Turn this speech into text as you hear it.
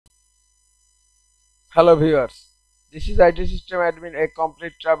Hello viewers, this is IT System Admin, a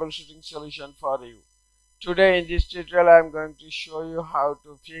complete troubleshooting solution for you. Today in this tutorial I am going to show you how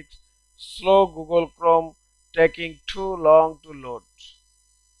to fix slow Google Chrome taking too long to load.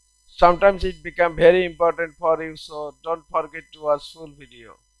 Sometimes it becomes very important for you, so don't forget to watch full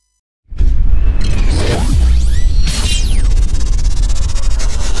video.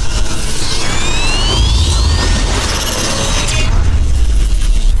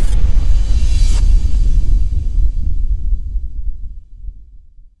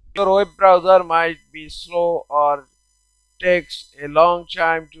 Your web browser might be slow or takes a long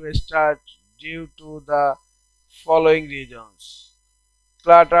time to start due to the following reasons: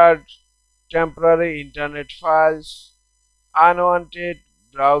 cluttered temporary internet files, unwanted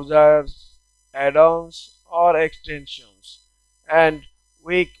browsers, add-ons or extensions, and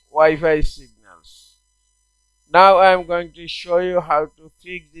weak Wi-Fi signals. Now I am going to show you how to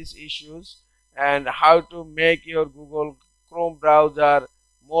fix these issues and how to make your Google Chrome browser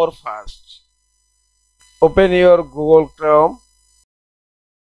more fast. Open your Google Chrome.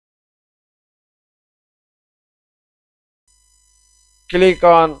 Click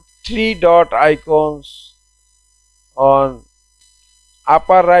on three dot icons on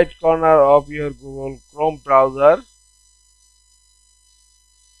upper right corner of your Google Chrome browser.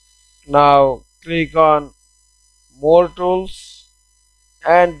 Now click on More Tools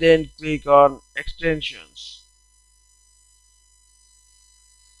and then click on Extensions.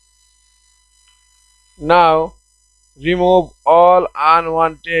 Now remove all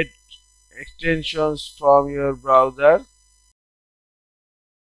unwanted extensions from your browser.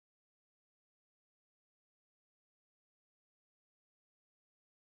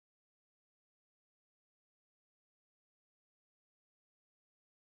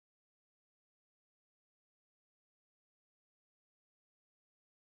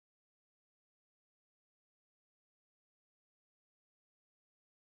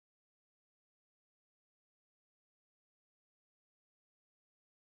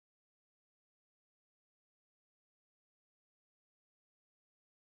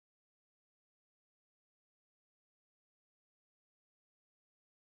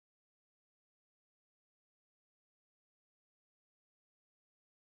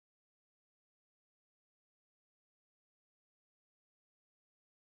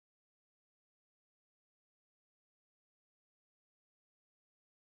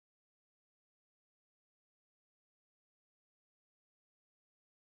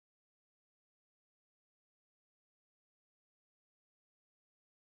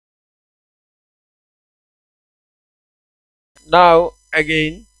 Now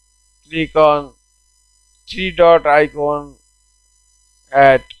again click on three dot icon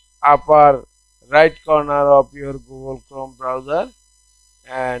at upper right corner of your Google Chrome browser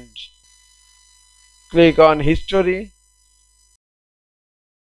and click on History.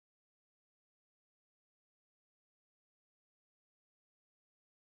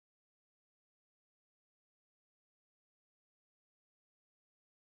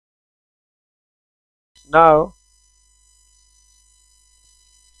 Now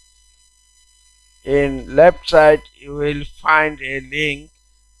in left side you will find a link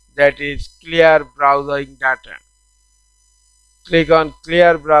that is Clear Browsing Data. Click on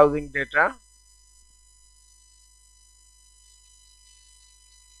Clear Browsing Data.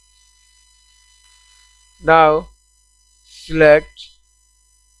 Now select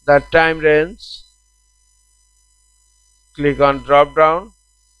the time range. Click on drop down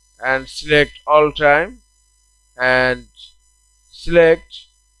and select all time and select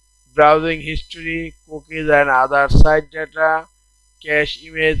browsing history, cookies and other site data, cache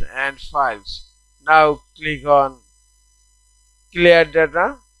image and files. Now click on Clear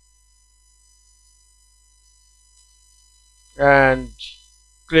Data and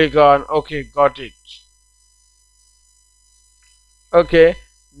click on OK. Got it. Okay,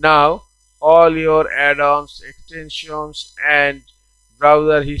 now all your add-ons, extensions and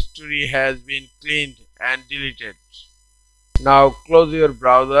browser history has been cleaned and deleted. Now close your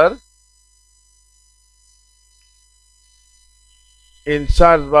browser. In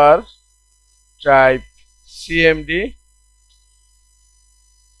search bar type cmd,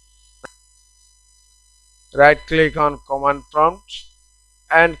 right click on command prompt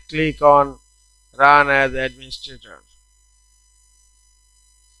and click on Run as Administrator.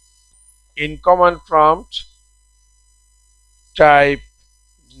 In command prompt type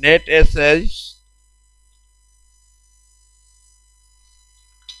netsh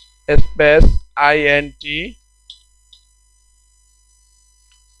space int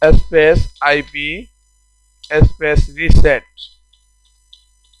space ip space reset.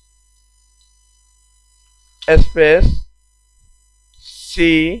 space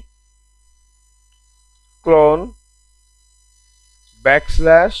C clone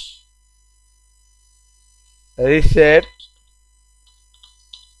backslash reset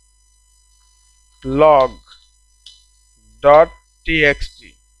log.txt.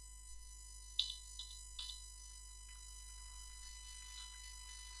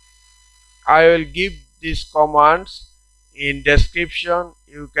 I will give these commands in description.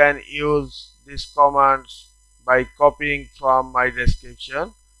 You can use these commands by copying from my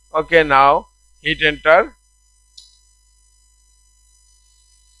description. Okay, now hit enter.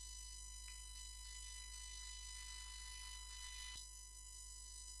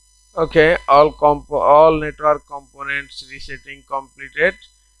 Okay, all network components resetting completed,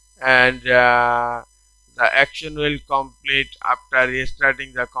 and the action will complete after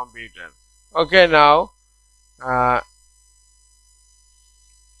restarting the computer. Okay, now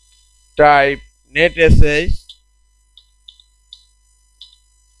type netsh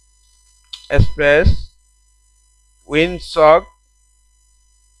space winsock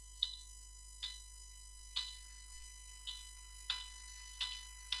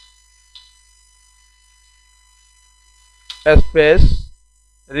space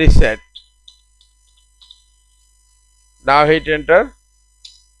reset. Now hit enter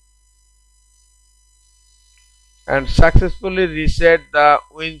and successfully reset the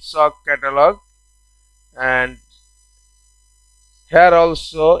winsock catalog. And here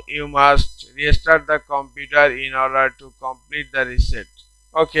also you must restart the computer in order to complete the reset.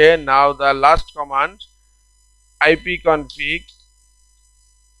 Okay, now the last command, ipconfig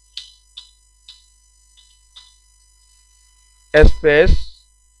space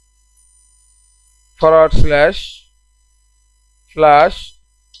 / flush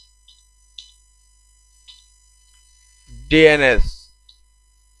DNS.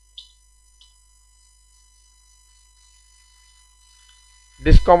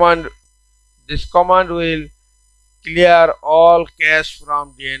 This command will clear all cache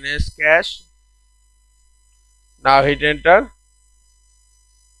from DNS cache. Now hit enter.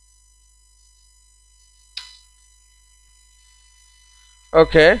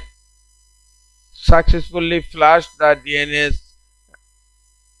 Okay, successfully flushed the DNS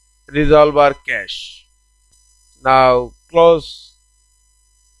resolver cache. Now close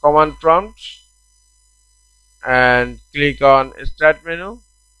command prompt and click on start menu,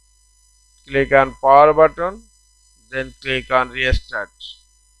 click on power button, then click on restart,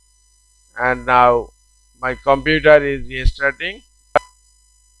 and now my computer is restarting.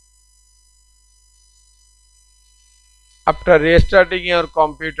 After restarting your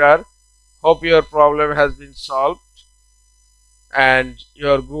computer, hope your problem has been solved and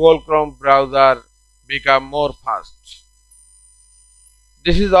your Google Chrome browser become more fast.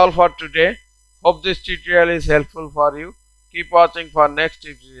 This is all for today. Hope this tutorial is helpful for you. Keep watching for next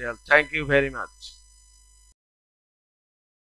tutorial. Thank you very much.